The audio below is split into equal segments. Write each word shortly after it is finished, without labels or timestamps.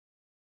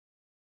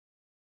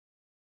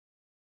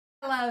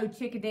Hello,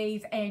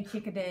 chickadees and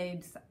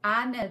chickadoos.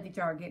 I know that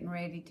y'all are getting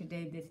ready to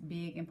do this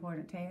big,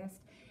 important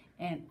test,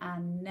 and I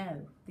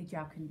know that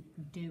y'all can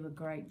do a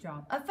great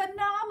job, a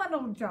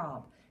phenomenal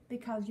job,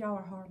 because y'all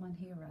are Harlan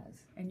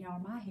heroes, and y'all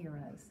are my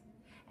heroes.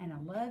 And I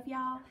love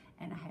y'all,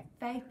 and I have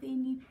faith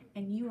in you,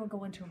 and you are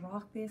going to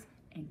rock this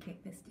and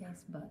kick this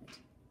test butt.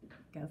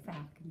 Go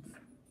Falcons.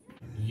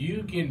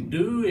 You can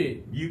do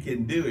it. You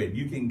can do it.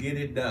 You can get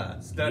it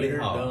done. Study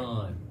hard.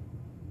 Done.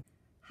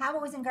 Hi,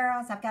 boys and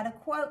girls. I've got a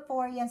quote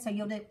for you so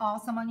you'll do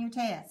awesome on your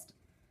test.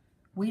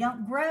 We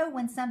don't grow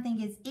when something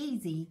is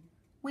easy.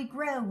 We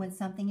grow when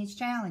something is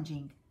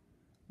challenging.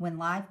 When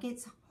life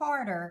gets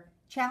harder,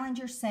 challenge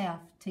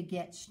yourself to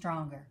get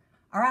stronger.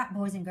 All right,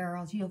 boys and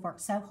girls, you have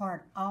worked so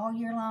hard all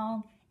year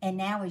long, and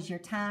now is your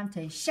time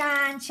to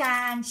shine,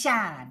 shine,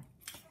 shine.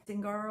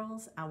 And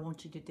girls, I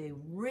want you to do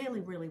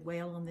really, really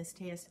well on this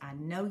test. I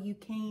know you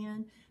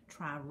can.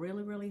 Try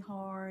really, really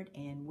hard,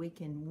 and we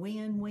can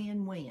win,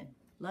 win, win.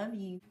 Love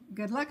you.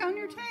 Good luck on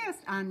your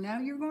test. I know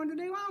you're going to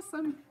do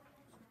awesome.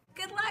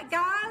 Good luck,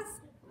 guys.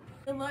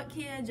 Good luck,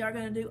 kids. Y'all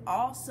going to do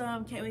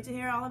awesome. Can't wait to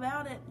hear all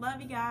about it. Love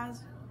you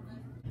guys.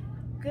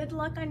 Good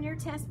luck on your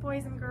test,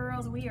 boys and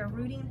girls. We are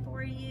rooting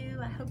for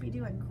you. I hope you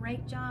do a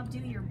great job. Do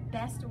your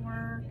best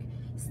work.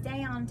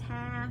 Stay on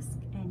task,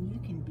 and you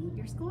can beat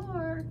your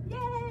score.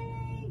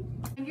 Yay!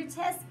 On your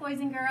test, boys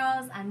and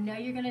girls, I know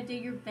you're going to do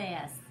your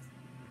best.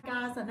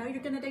 Guys, I know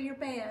you're going to do your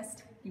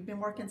best. You've been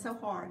working so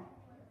hard.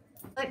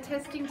 Like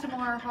testing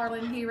tomorrow,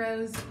 Harlan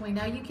heroes. We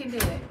know you can do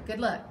it.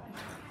 Good luck.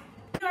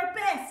 Do your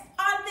best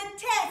on the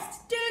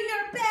test. Do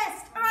your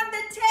best on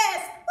the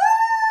test.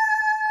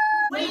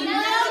 Woo! We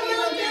know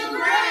you'll do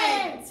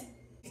great.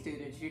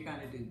 Students, you're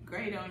going to do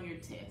great on your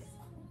test.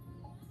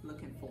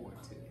 Looking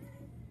forward to it.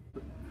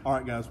 All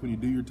right, guys, when you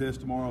do your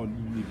test tomorrow,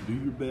 you need to do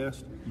your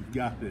best. You've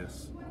got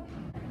this.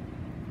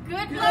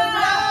 Good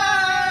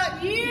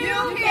luck.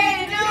 You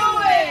can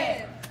do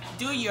it.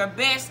 Do your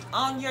best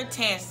on your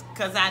test,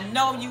 because I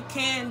know you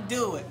can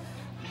do it.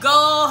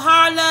 Go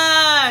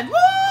Harlan!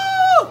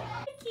 Woo!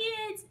 Hey,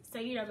 kids. So,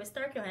 Miss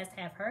Thurkill has to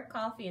have her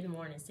coffee in the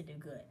mornings to do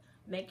good.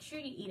 Make sure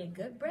you eat a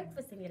good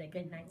breakfast and get a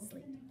good night's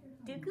sleep.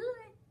 Do good.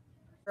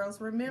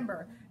 Girls,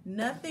 remember,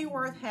 nothing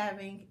worth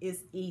having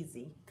is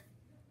easy.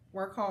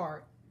 Work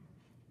hard.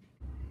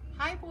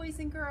 Hi, boys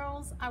and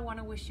girls. I want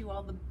to wish you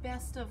all the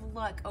best of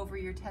luck over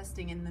your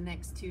testing in the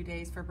next 2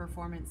 days for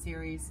Performance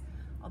Series.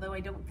 Although I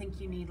don't think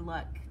you need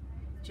luck.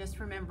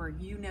 Just remember,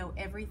 you know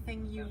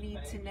everything you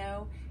need to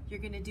know. You're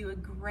going to do a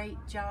great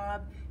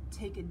job.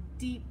 Take a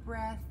deep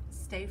breath,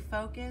 stay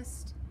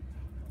focused,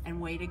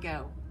 and way to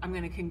go. I'm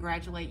going to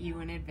congratulate you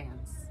in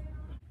advance.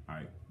 All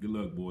right, good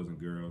luck, boys and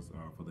girls,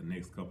 for the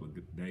next couple of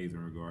days in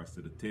regards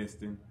to the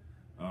testing.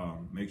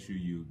 Make sure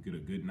you get a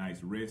good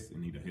night's rest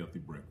and eat a healthy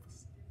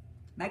breakfast.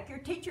 Make your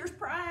teachers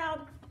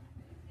proud.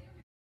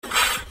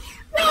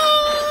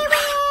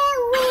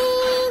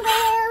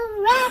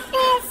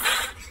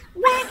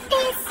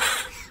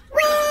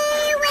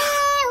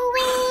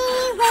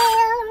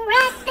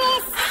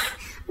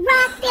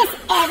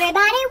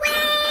 Everybody, we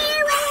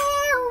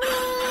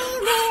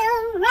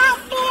will rock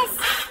this.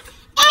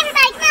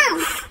 Everybody, come on.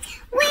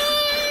 We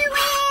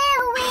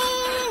will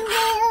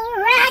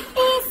rock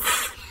this.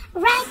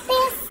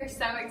 We're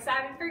so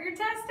excited for your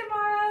test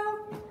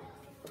tomorrow.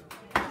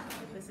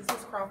 This is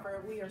Miss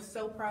Crawford. We are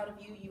so proud of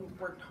you. You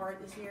worked hard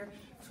this year.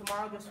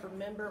 Tomorrow, just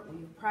remember,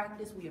 we have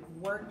practiced, we have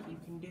worked. You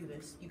can do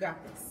this. You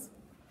got this.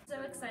 So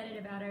excited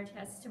about our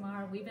test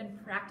tomorrow. We've been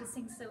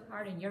practicing so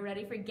hard and you're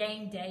ready for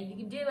game day. You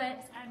can do it.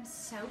 I'm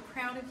so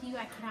proud of you.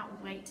 I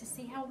cannot wait to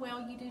see how well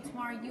you do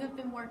tomorrow. You have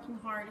been working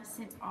hard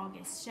since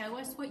August. Show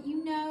us what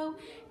you know.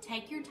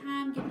 Take your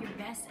time, give your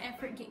best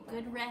effort, get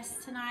good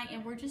rest tonight,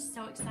 and we're just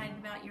so excited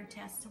about your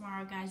test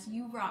tomorrow, guys.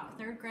 You rock.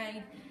 3rd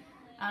grade.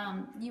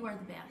 You are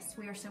the best.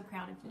 We are so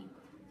proud of you.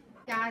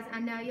 Guys,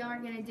 I know y'all are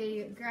going to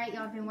do great.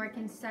 Y'all have been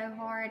working so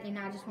hard, and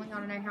I just want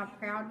y'all to know how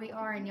proud we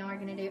are, and y'all are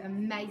going to do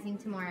amazing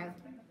tomorrow.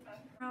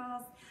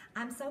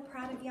 I'm so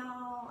proud of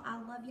y'all. I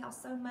love y'all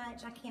so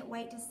much. I can't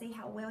wait to see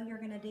how well you're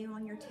going to do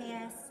on your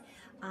tests.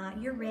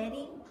 You're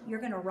ready. You're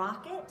going to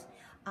rock it,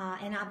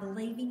 and I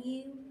believe in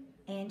you.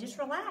 And just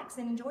relax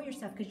and enjoy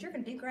yourself, because you're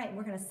going to do great.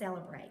 We're going to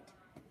celebrate.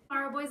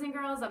 All right, boys and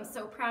girls, I'm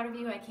so proud of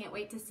you. I can't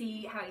wait to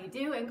see how you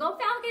do, and go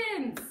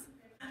Falcons!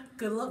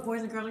 Good luck,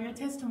 boys and girls, on your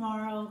test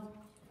tomorrow.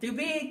 Do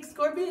big,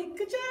 score big.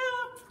 Good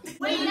job.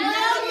 We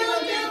know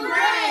you'll do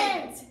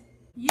great.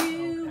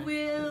 You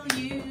will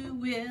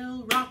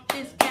rock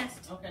this test.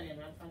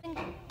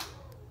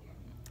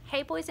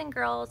 Hey, boys and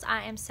girls,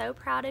 I am so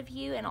proud of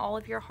you and all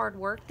of your hard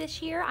work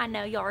this year. I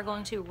know y'all are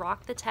going to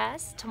rock the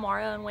test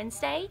tomorrow and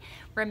Wednesday.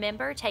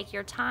 Remember, take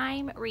your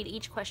time, read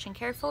each question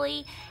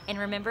carefully, and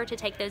remember to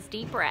take those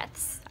deep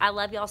breaths. I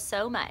love y'all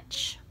so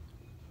much.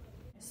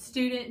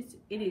 Students,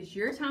 it is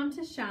your time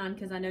to shine,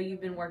 because I know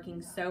you've been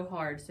working so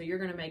hard. So you're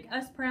going to make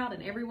us proud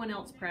and everyone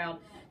else proud.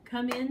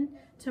 Come in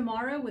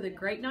tomorrow with a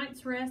great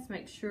night's rest.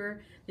 Make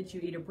sure that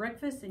you eat a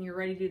breakfast and you're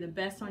ready to do the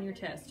best on your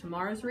test.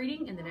 Tomorrow's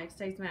reading and the next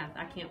day's math.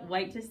 I can't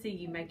wait to see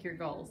you make your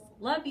goals.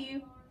 Love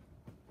you.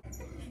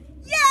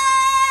 Yay!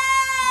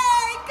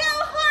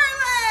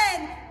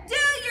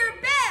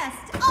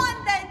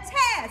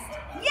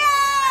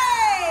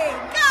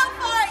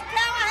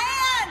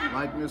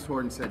 like Miss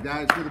Horton said,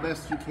 guys, do the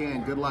best you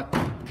can. Good luck.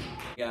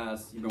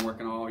 Guys, you've been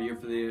working all year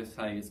for this.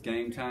 Hey, it's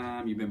game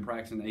time. You've been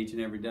practicing each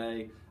and every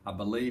day. I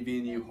believe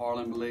in you.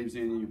 Harlan believes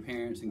in you. Your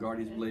parents and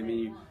guardians believe in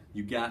you.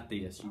 You got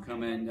this. You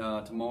come in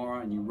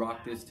tomorrow and you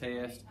rock this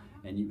test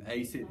and you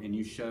ace it and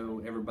you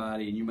show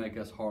everybody and you make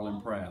us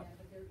Harlan proud.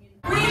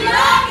 We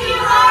love you,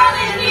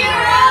 Harlan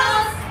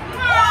Heroes!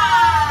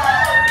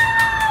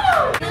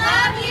 We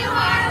love you,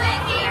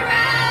 Harlan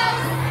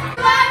Heroes!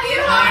 Love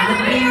you,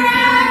 Harlan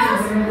Heroes!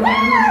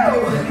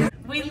 Woo!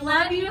 We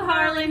love you,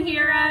 Harlan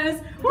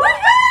Heroes!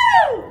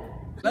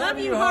 Woohoo! Love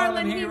you,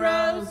 Harlan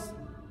Heroes!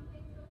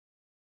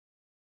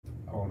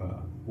 On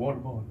a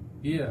waterboard.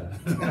 Yeah.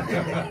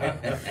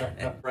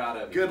 Proud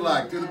of you. Good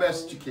luck. Do the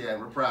best that you can.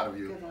 We're proud of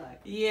you.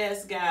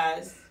 Yes,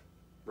 guys.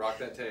 Rock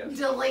that test.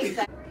 Delete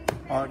that.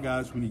 All right,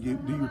 guys, when you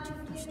do your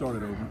start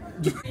it over.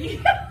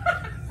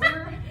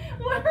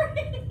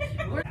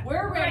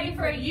 We're ready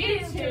for you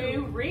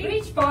to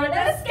reach for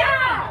the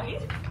sky.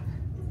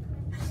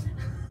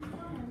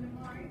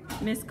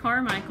 Miss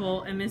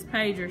Carmichael and Miss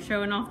Page are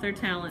showing off their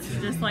talents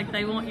just like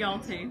they want y'all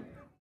to.